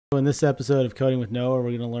In this episode of Coding with Noah, we're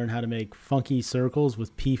going to learn how to make funky circles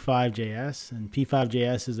with P5.js. And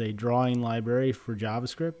P5.js is a drawing library for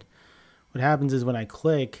JavaScript. What happens is when I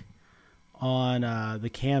click on the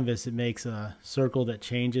canvas, it makes a circle that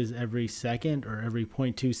changes every second, or every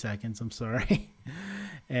 0.2 seconds, I'm sorry,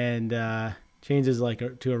 and changes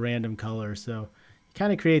like to a random color. So you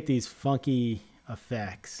kind of create these funky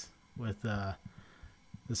effects with the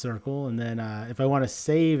circle. And then if I want to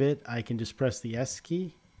save it, I can just press the S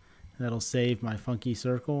key. That'll save my funky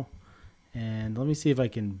circle. And let me see if I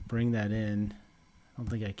can bring that in. I don't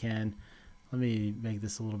think I can. Let me make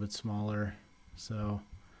this a little bit smaller. So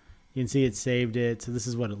you can see it saved it. So this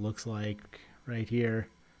is what it looks like right here.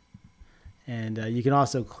 And you can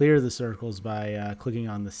also clear the circles by clicking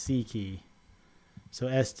on the C key. So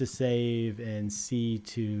S to save and C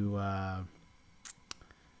to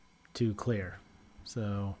clear.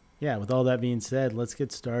 So yeah, with all that being said, let's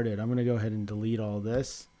get started. I'm going to go ahead and delete all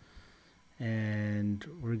this. And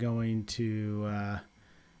we're going to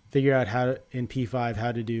figure out how to, in P5,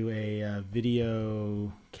 how to do a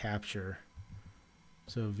video capture.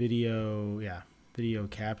 So video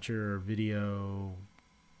capture or video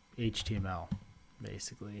HTML,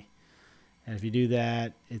 basically. And if you do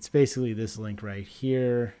that, it's basically this link right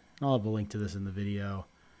here. I'll have a link to this in the video.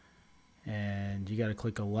 And you got to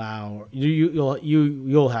click allow.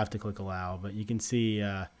 You'll have to click allow, but you can see.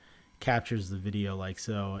 Captures the video like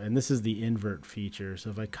so, and this is the invert feature. So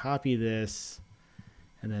if I copy this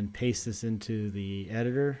and then paste this into the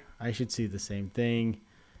editor, I should see the same thing.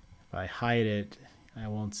 If I hide it, I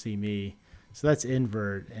won't see me. So that's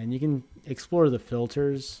invert, and you can explore the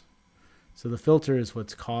filters. So the filter is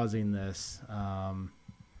what's causing this. So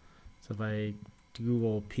if I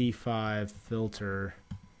Google P5 filter,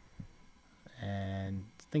 and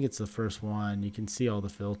I think it's the first one, you can see all the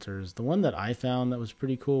filters. The one that I found that was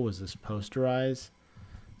pretty cool was this posterize.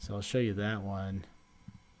 So I'll show you that one.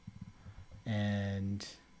 And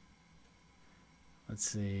let's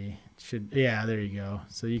see, yeah, there you go.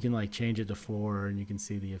 So you can like change it to 4 and you can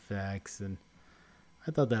see the effects, and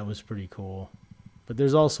I thought that was pretty cool. But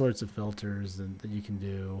there's all sorts of filters that you can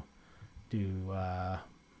do.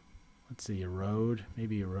 Let's see, erode.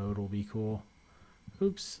 Maybe erode will be cool.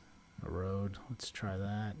 Oops. Erode, let's try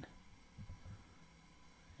that.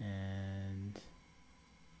 And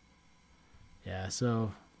yeah,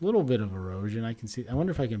 so a little bit of erosion. I can see. I wonder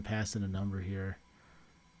if I can pass in a number here.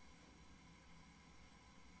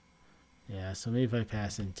 Yeah, so maybe if I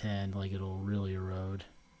pass in 10, like it'll really erode.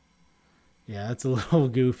 Yeah, that's a little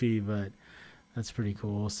goofy, but that's pretty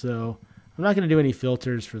cool. So I'm not going to do any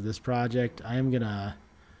filters for this project. I am going to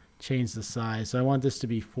change the size. So I want this to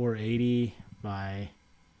be 480 by...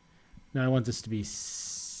 No, I want this to be,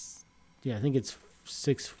 yeah, I think it's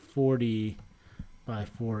 640 by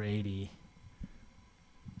 480.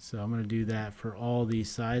 So I'm going to do that for all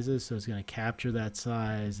these sizes. So it's going to capture that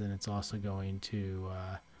size, and it's also going to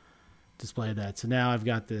display that. So now I've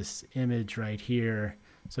got this image right here.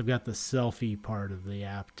 So I've got the selfie part of the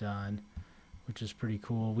app done, which is pretty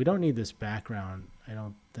cool. We don't need this background, I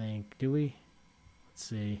don't think, do we? Let's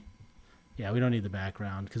see. Yeah, we don't need the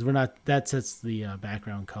background because we're not. That sets the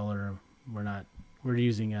background color. We're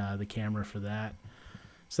using the camera for that.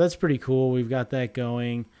 So that's pretty cool. We've got that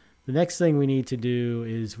going. The next thing we need to do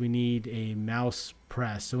is we need a mouse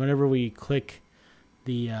press. So whenever we click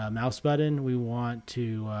the mouse button, we want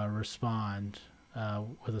to respond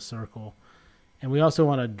with a circle. And we also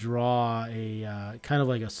want to draw a kind of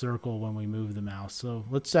like a circle when we move the mouse. So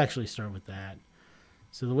let's actually start with that.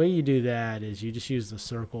 So the way you do that is you just use the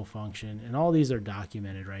circle function, and all these are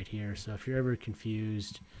documented right here. So if you're ever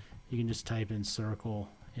confused, you can just type in circle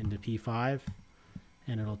into P5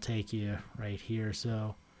 and it'll take you right here.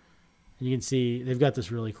 So and you can see they've got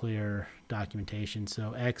this really clear documentation.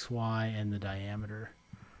 So X, Y, and the diameter.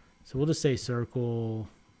 So we'll just say circle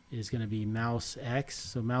is going to be mouse X.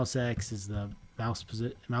 So mouse X is the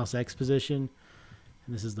mouse X position,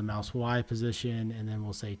 and this is the mouse Y position, and then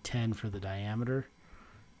we'll say 10 for the diameter.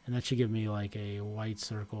 And that should give me like a white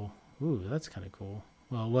circle. Ooh, that's kind of cool.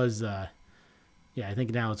 Well, it was, yeah, I think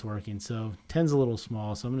now it's working. So 10's a little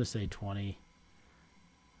small, so I'm going to say 20.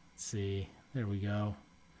 Let's see. There we go.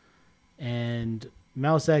 And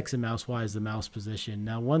mouse X and mouse Y is the mouse position.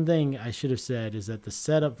 Now, one thing I should have said is that the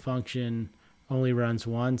setup function only runs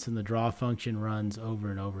once, and the draw function runs over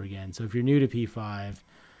and over again. So if you're new to P5,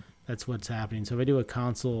 that's what's happening. So if I do a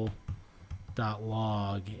console.log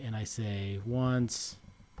and I say once,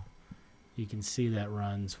 you can see that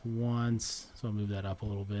runs once. So I'll move that up a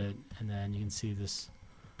little bit, and then you can see this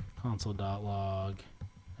console.log,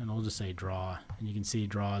 and we'll just say draw, and you can see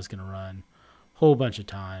draw is going to run a whole bunch of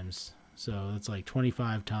times. So it's like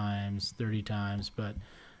 25 times, 30 times, but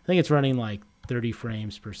I think it's running like 30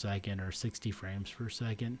 frames per second or 60 frames per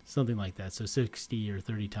second, something like that. So 60 or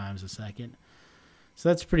 30 times a second. So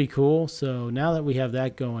that's pretty cool. So now that we have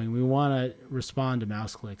that going, we want to respond to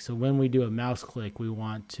mouse click. So when we do a mouse click, we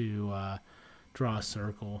want to draw a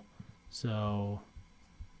circle. So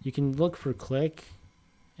you can look for click,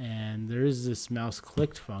 and there is this mouse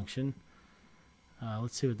clicked function.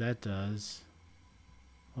 Let's see what that does.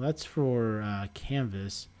 Well, that's for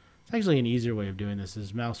canvas. It's actually an easier way of doing this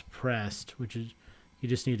is mouse pressed, which is you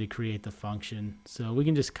just need to create the function. So we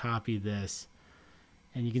can just copy this.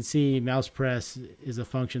 And you can see mouse press is a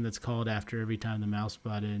function that's called after every time the mouse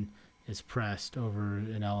button is pressed over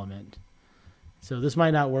an element. So this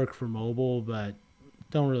might not work for mobile, but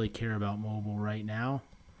don't really care about mobile right now.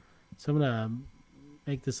 So I'm going to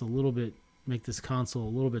make this make this console a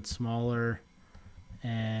little bit smaller.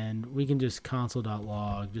 And we can just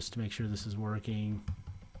console.log just to make sure this is working.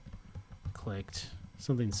 Clicked.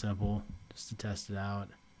 Something simple just to test it out.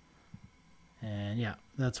 And yeah,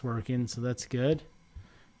 that's working, so that's good.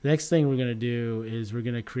 The next thing we're going to do is we're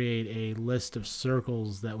going to create a list of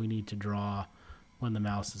circles that we need to draw when the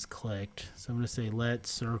mouse is clicked. So I'm going to say let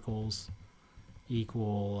circles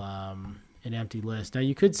equal an empty list. Now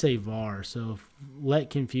you could say var, so if let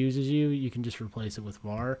confuses you, you can just replace it with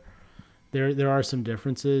var. There are some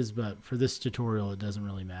differences, but for this tutorial it doesn't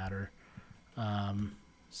really matter.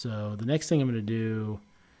 So the next thing I'm going to do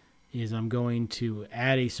is I'm going to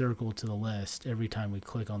add a circle to the list every time we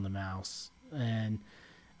click on the mouse. And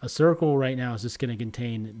a circle right now is just going to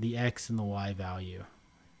contain the X and the Y value.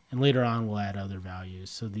 And later on we'll add other values.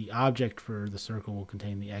 So the object for the circle will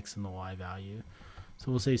contain the X and the Y value. So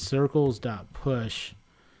we'll say circles.push,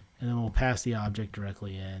 and then we'll pass the object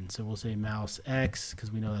directly in. So we'll say mouse X,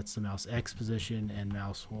 because we know that's the mouse X position, and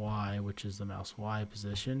mouse Y, which is the mouse Y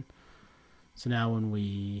position. So now when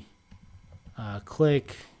we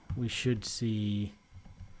click, we should see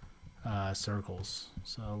circles.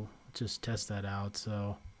 So let's just test that out.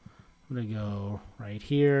 So I'm going to go right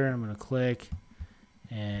here. I'm going to click,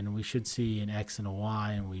 and we should see an X and a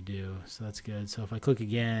Y, and we do. So that's good. So if I click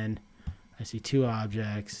again, I see two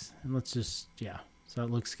objects, and let's just, yeah. So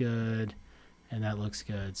that looks good, and that looks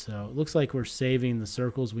good. So it looks like we're saving the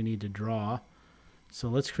circles we need to draw. So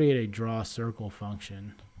let's create a draw circle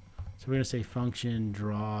function. So we're going to say function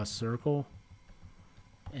draw circle,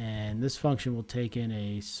 and this function will take in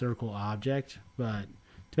a circle object, but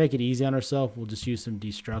to make it easy on ourselves, we'll just use some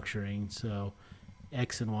destructuring. So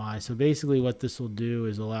X and Y. So basically what this will do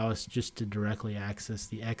is allow us just to directly access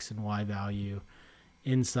the X and Y value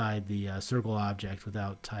inside the circle object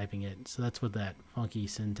without typing it. So that's what that funky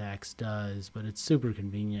syntax does, but it's super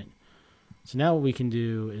convenient. So now what we can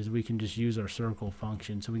do is we can just use our circle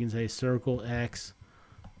function. So we can say circle X,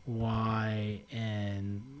 Y,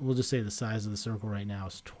 and we'll just say the size of the circle right now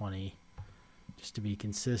is 20, just to be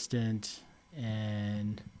consistent.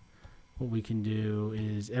 And what we can do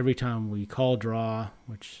is every time we call draw,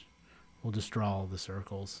 which we'll just draw all the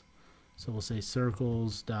circles. So we'll say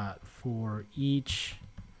circles dot for each,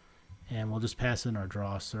 and we'll just pass in our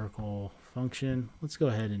draw circle function. Let's go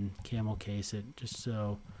ahead and camel case it just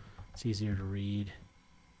so it's easier to read.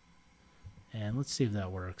 And let's see if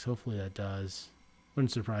that works. Hopefully that does.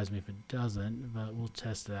 Wouldn't surprise me if it doesn't, but we'll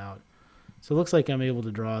test it out. So it looks like I'm able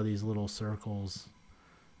to draw these little circles.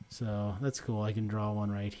 So that's cool. I can draw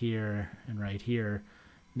one right here and right here.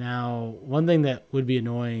 Now, one thing that would be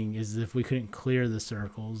annoying is if we couldn't clear the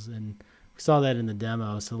circles, and we saw that in the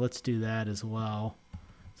demo, so let's do that as well.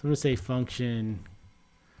 So I'm going to say function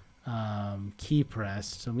key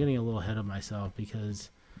pressed. So I'm getting a little ahead of myself because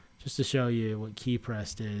just to show you what key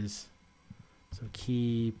pressed is. So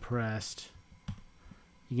key pressed,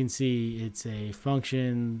 you can see it's a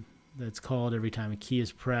function that's called every time a key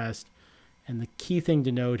is pressed. And the key thing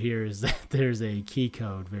to note here is that there's a key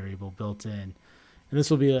code variable built in. And this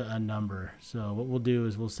will be a number. So what we'll do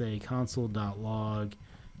is we'll say console.log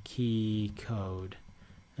key code.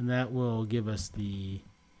 And that will give us the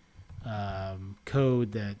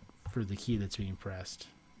code that for the key that's being pressed.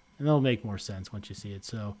 And that'll make more sense once you see it.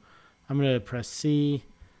 So I'm going to press C,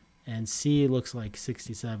 and C looks like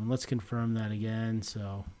 67. Let's confirm that again.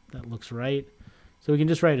 So that looks right. So we can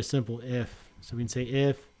just write a simple if. So we can say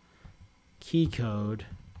if key code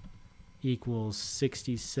equals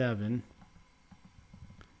 67,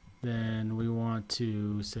 then we want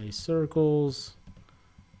to say circles,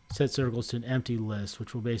 set circles to an empty list,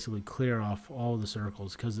 which will basically clear off all the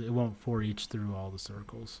circles because it won't for each through all the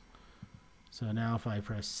circles. So now if I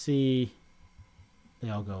press C,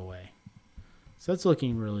 they all go away. So that's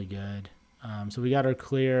looking really good. So we got our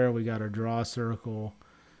clear, we got our draw circle.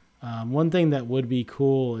 One thing that would be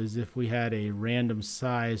cool is if we had a random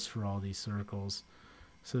size for all these circles.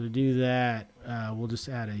 So to do that, we'll just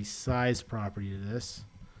add a size property to this,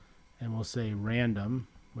 and we'll say random,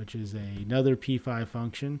 which is another P5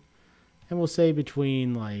 function, and we'll say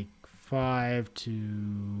between like 5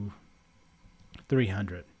 to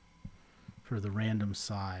 300 for the random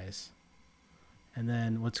size. And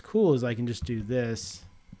then what's cool is I can just do this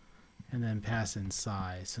and then pass in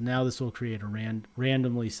size. So now this will create a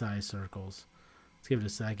randomly sized circles. Let's give it a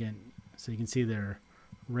second. So you can see they're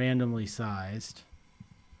randomly sized.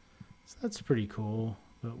 So that's pretty cool,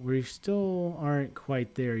 but we still aren't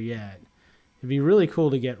quite there yet. It'd be really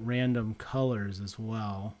cool to get random colors as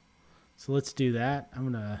well. So let's do that.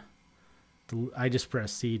 I just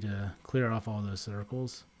press C to clear off all those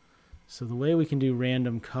circles. So the way we can do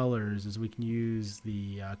random colors is we can use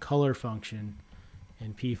the color function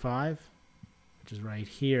in P5, which is right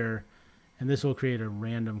here, and this will create a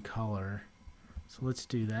random color. So let's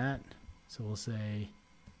do that. So we'll say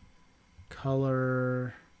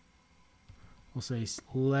color, we'll say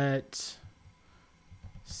let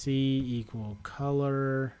C equal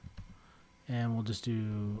color, and we'll just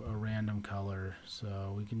do a random color.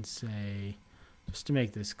 So we can say, just to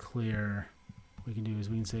make this clear, we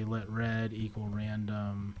can say let red equal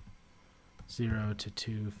random 0 to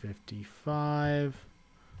 255,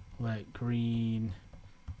 let green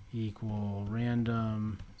equal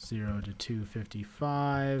random 0 to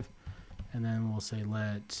 255, and then we'll say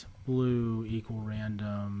let blue equal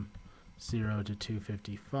random 0 to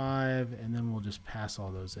 255, and then we'll just pass all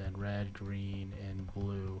those in, red, green, and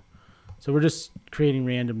blue. So we're just creating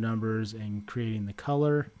random numbers and creating the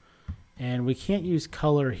color. And we can't use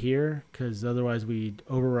color here because otherwise we'd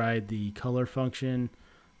override the color function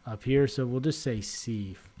up here. So we'll just say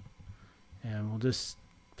C, and we'll just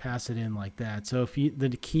pass it in like that. So if the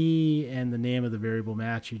key and the name of the variable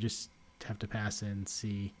match, you just have to pass in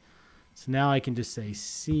C. So now I can just say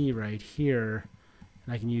C right here,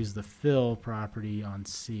 and I can use the fill property on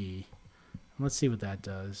C. And let's see what that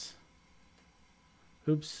does.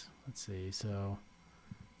 Oops, let's see. So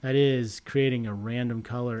that is creating a random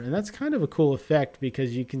color, and that's kind of a cool effect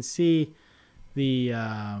because you can see the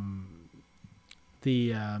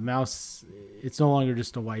mouse, it's no longer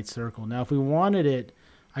just a white circle. Now if we wanted it,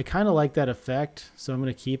 I kind of like that effect, so I'm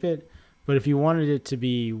going to keep it. But if you wanted it to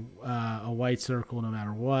be a white circle no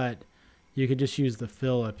matter what, you could just use the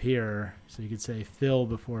fill up here. So you could say fill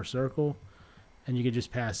before circle, and you could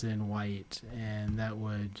just pass in white, and that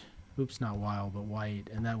would, oops, not while, but white,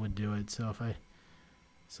 and that would do it. So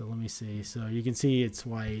let me see. So you can see it's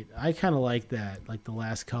white. I kind of like that, like the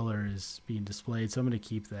last color is being displayed, so I'm going to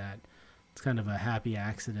keep that. It's kind of a happy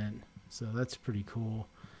accident, so that's pretty cool.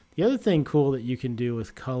 The other thing cool that you can do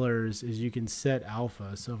with colors is you can set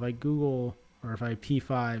alpha. So if I Google, or if I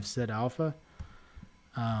P5 set alpha,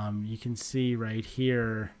 you can see right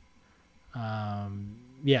here,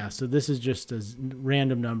 yeah, so this is just a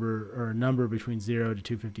random number, or a number between 0 to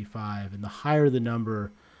 255, and the higher the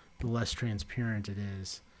number, the less transparent it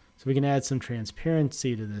is. So we can add some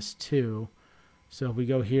transparency to this too. So if we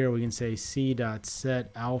go here, we can say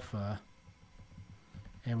c.set alpha,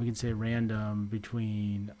 and we can say random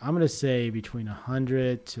between, I'm going to say between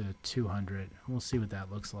 100 to 200. We'll see what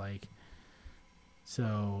that looks like.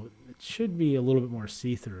 So it should be a little bit more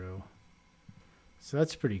see-through. So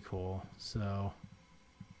that's pretty cool. So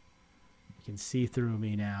you can see through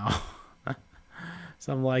me now.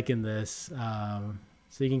 So I'm liking this.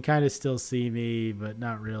 So you can kind of still see me, but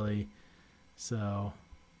not really. So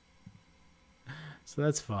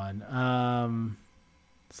that's fun.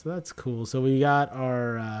 So that's cool. So we got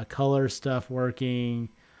our color stuff working,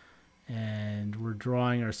 and we're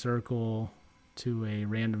drawing our circle to a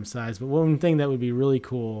random size. But one thing that would be really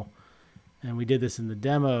cool, and we did this in the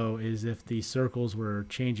demo, is if the circles were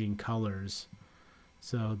changing colors.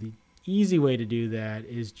 So the easy way to do that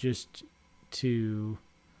is just to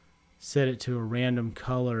set it to a random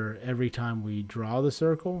color every time we draw the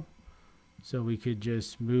circle. So we could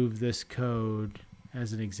just move this code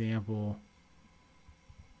as an example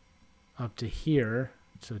up to here.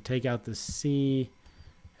 So take out the C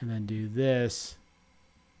and then do this.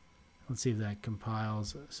 Let's see if that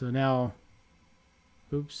compiles. So now,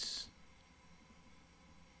 oops.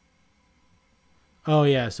 Oh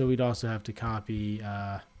yeah, so we'd also have to copy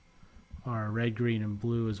our red, green, and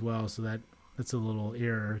blue as well. So that's a little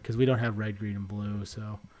error because we don't have red, green, and blue.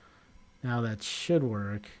 So now that should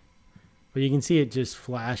work. But you can see it just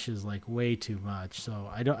flashes like way too much. So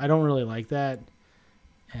I don't really like that.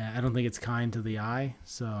 I don't think it's kind to the eye.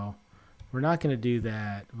 So we're not going to do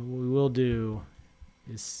that. What we will do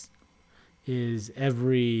is is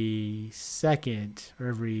every second or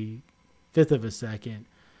every fifth of a second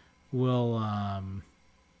will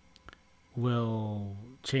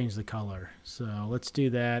change the color. So let's do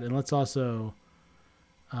that, and let's also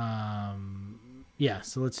yeah,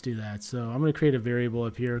 so let's do that. So I'm going to create a variable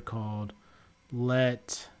up here called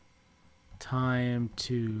let time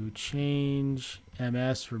to change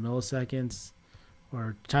ms for milliseconds,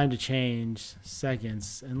 or time to change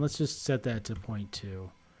seconds, and let's just set that to 0.2.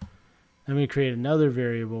 I'm going to create another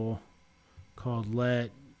variable called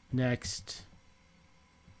let next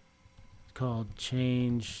called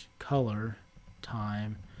change color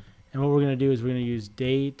time, and what we're going to do is we're going to use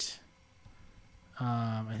date.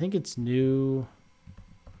 I think it's new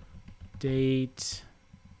date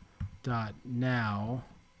dot now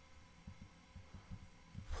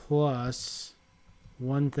plus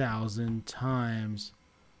 1000 times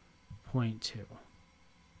 0.2,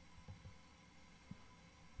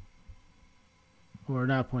 or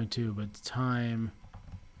not 0.2, but time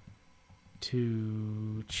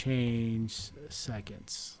to change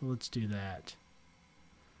seconds. Let's do that.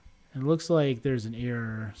 And it looks like there's an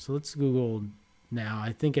error, so let's Google now.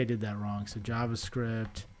 I think I did that wrong. So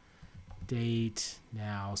javascript date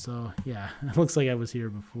now. So yeah, it looks like I was here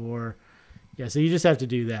before. Yeah, so you just have to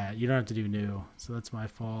do that. You don't have to do new. So that's my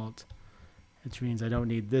fault, which means I don't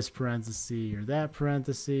need this parenthesis or that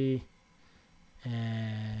parenthesis.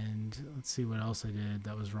 And let's see what else I did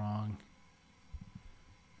that was wrong.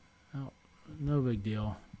 Oh, no big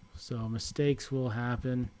deal. So mistakes will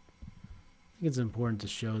happen. I think it's important to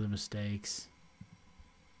show the mistakes.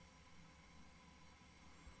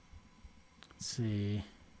 Let's see.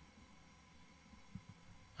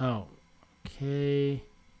 Oh, okay.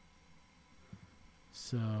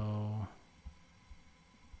 So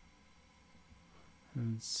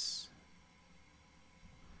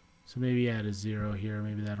maybe add a 0 here.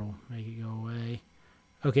 Maybe that'll make it go away.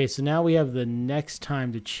 Okay, so now we have the next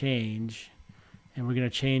time to change, and we're going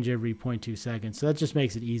to change every 0.2 seconds. So that just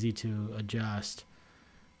makes it easy to adjust.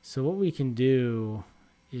 So what we can do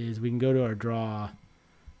is we can go to our draw,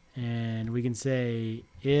 and we can say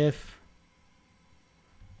if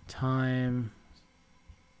time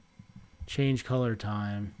change color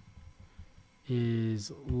time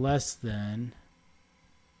is less than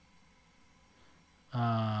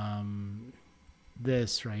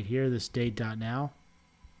this right here, this date dot now.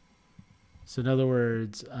 So in other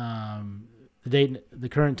words, the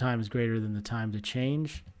current time is greater than the time to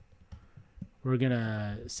change. We're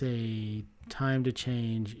gonna say time to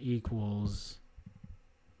change equals,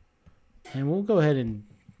 and we'll go ahead and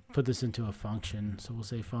put this into a function. So we'll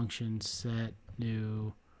say function set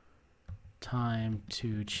new time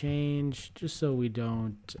to change, just so we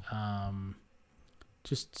don't,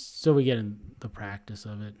 just so we get in the practice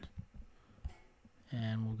of it.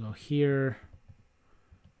 And we'll go here,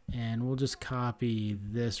 and we'll just copy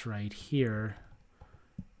this right here,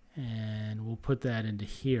 and we'll put that into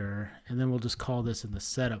here, and then we'll just call this in the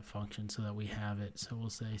setup function so that we have it. So we'll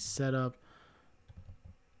say setup,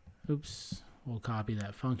 oops, we'll copy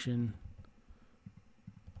that function.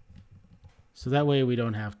 So that way we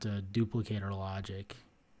don't have to duplicate our logic.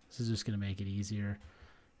 This is just going to make it easier.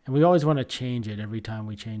 And we always want to change it every time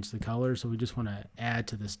we change the color, so we just want to add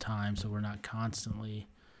to this time so we're not constantly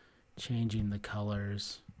changing the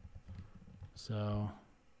colors. So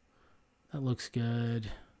that looks good.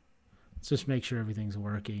 Let's just make sure everything's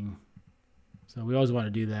working. So we always want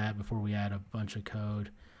to do that before we add a bunch of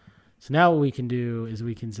code. So now what we can do is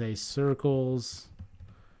we can say circles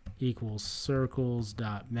equals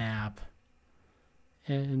circles.map,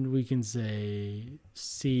 and we can say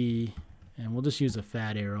C, and we'll just use a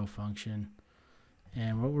fat arrow function.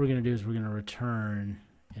 And what we're going to do is we're going to return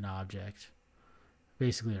an object,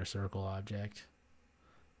 basically our circle object.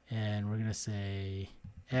 And we're going to say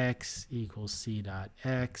x equals c dot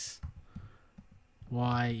x,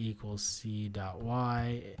 y equals c dot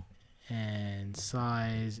y, and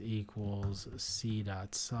size equals c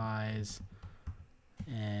dot size.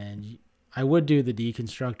 And I would do the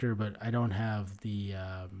deconstructor, but I don't have the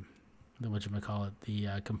whatchamacallit,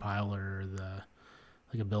 the compiler, or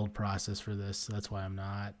like a build process for this, so that's why I'm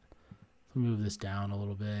not. So move this down a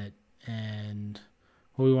little bit, and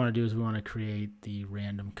what we want to do is we want to create the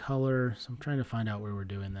random color. So I'm trying to find out where we're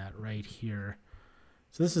doing that right here.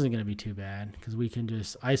 So this isn't going to be too bad because we can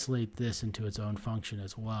just isolate this into its own function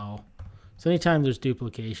as well. So anytime there's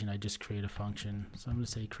duplication, I just create a function. So I'm going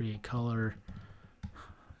to say create color,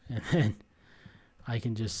 and then I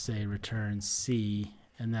can just say return C,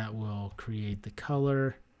 and that will create the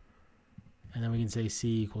color. And then we can say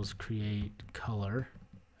C equals create color,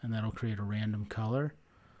 and that'll create a random color.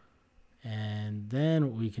 And then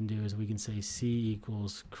what we can do is we can say C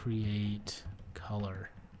equals create color.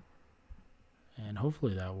 And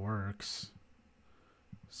hopefully that works.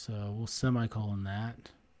 So we'll semicolon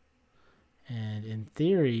that. And in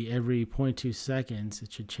theory, every 0.2 seconds,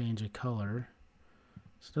 it should change a color.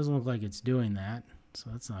 So it doesn't look like it's doing that. So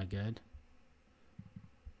that's not good.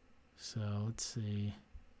 So let's see.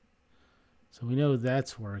 So we know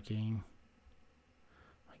that's working.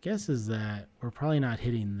 My guess is that we're probably not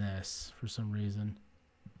hitting this for some reason.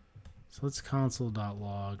 So let's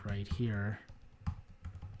console.log right here.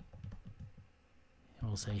 And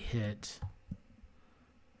we'll say hit.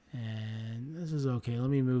 And this is okay. Let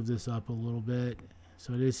me move this up a little bit.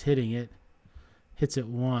 So it is hitting it. Hits it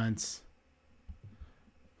once.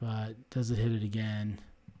 But does it hit it again?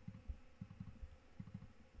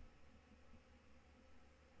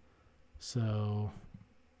 So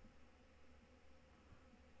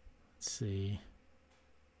let's see.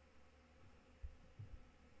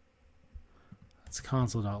 Let's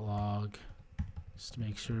console.log just to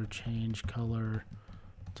make sure change color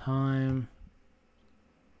time.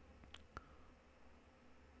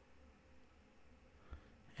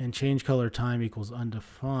 And change color time equals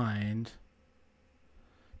undefined.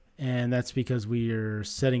 And that's because we are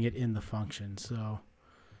setting it in the function. So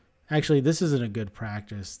actually, this isn't a good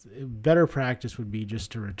practice. Better practice would be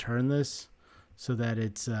just to return this so that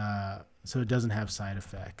it's so it doesn't have side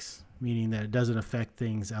effects, meaning that it doesn't affect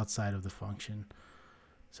things outside of the function.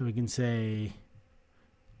 So we can say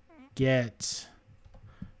get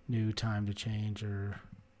new time to change or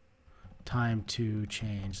time to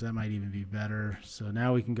change. That might even be better. So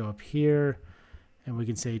now we can go up here and we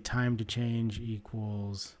can say time to change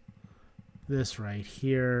equals this right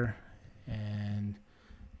here, and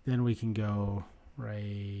then we can go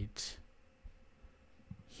right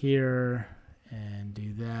here and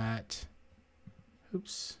do that.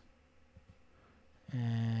 Oops.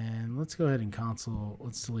 And let's go ahead and console.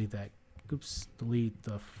 Let's delete that. Oops. Delete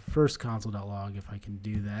the first console.log if I can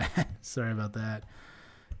do that. Sorry about that.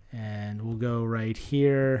 And we'll go right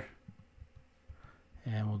here.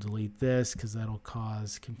 And we'll delete this because that'll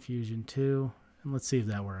cause confusion too. And let's see if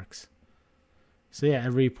that works. So yeah,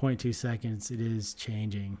 every 0.2 seconds it is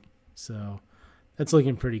changing. So that's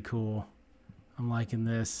looking pretty cool. I'm liking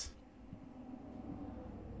this.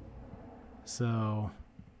 So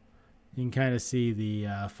you can kind of see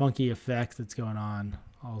the funky effect that's going on.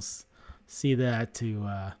 I'll see that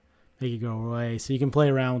to make it go away. So you can play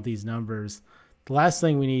around with these numbers. The last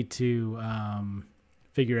thing we need to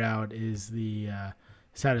figure out is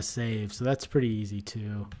how to save. So that's pretty easy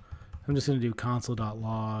too. I'm just going to do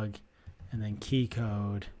console.log and then key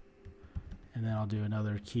code, and then I'll do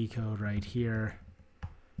another key code right here,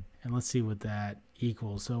 and let's see what that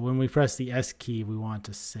equals. So when we press the S key, we want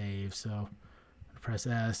to save. So press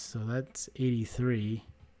S. So that's 83.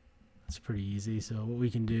 That's pretty easy. So what we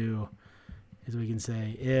can do is we can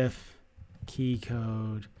say if key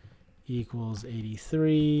code equals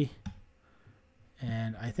 83,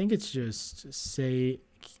 and I think it's just save.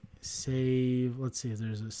 Let's see if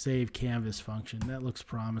there's a save canvas function. That looks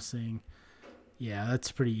promising. Yeah,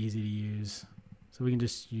 that's pretty easy to use. So we can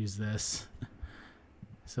just use this.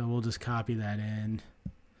 So we'll just copy that in.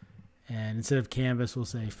 And instead of canvas, we'll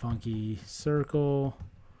say funky circle.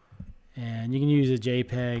 And you can use a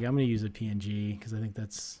JPEG. I'm going to use a PNG because I think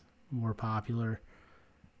that's more popular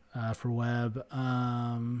for web.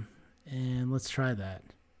 And let's try that.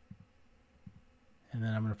 And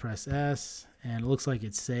then I'm going to press S. And it looks like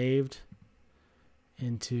it's saved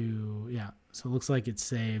into, yeah, so it looks like it's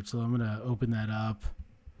saved. So I'm going to open that up.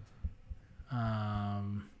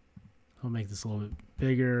 I'll make this a little bit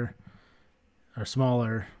bigger or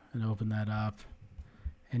smaller and open that up.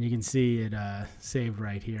 And you can see it saved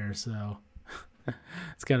right here. So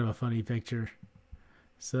it's kind of a funny picture.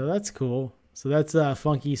 So that's cool. So that's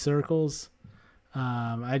Funky Circles.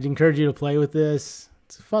 I'd encourage you to play with this.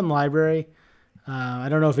 It's a fun library. I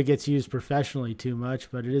don't know if it gets used professionally too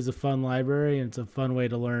much, but it is a fun library and it's a fun way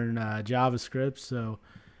to learn JavaScript. So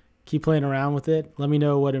keep playing around with it. Let me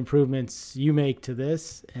know what improvements you make to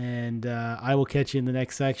this, and I will catch you in the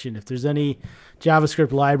next section. If there's any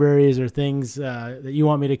JavaScript libraries or things that you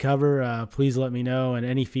want me to cover, please let me know, and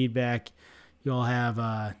any feedback you all have,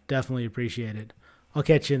 definitely appreciate it. I'll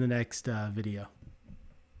catch you in the next video.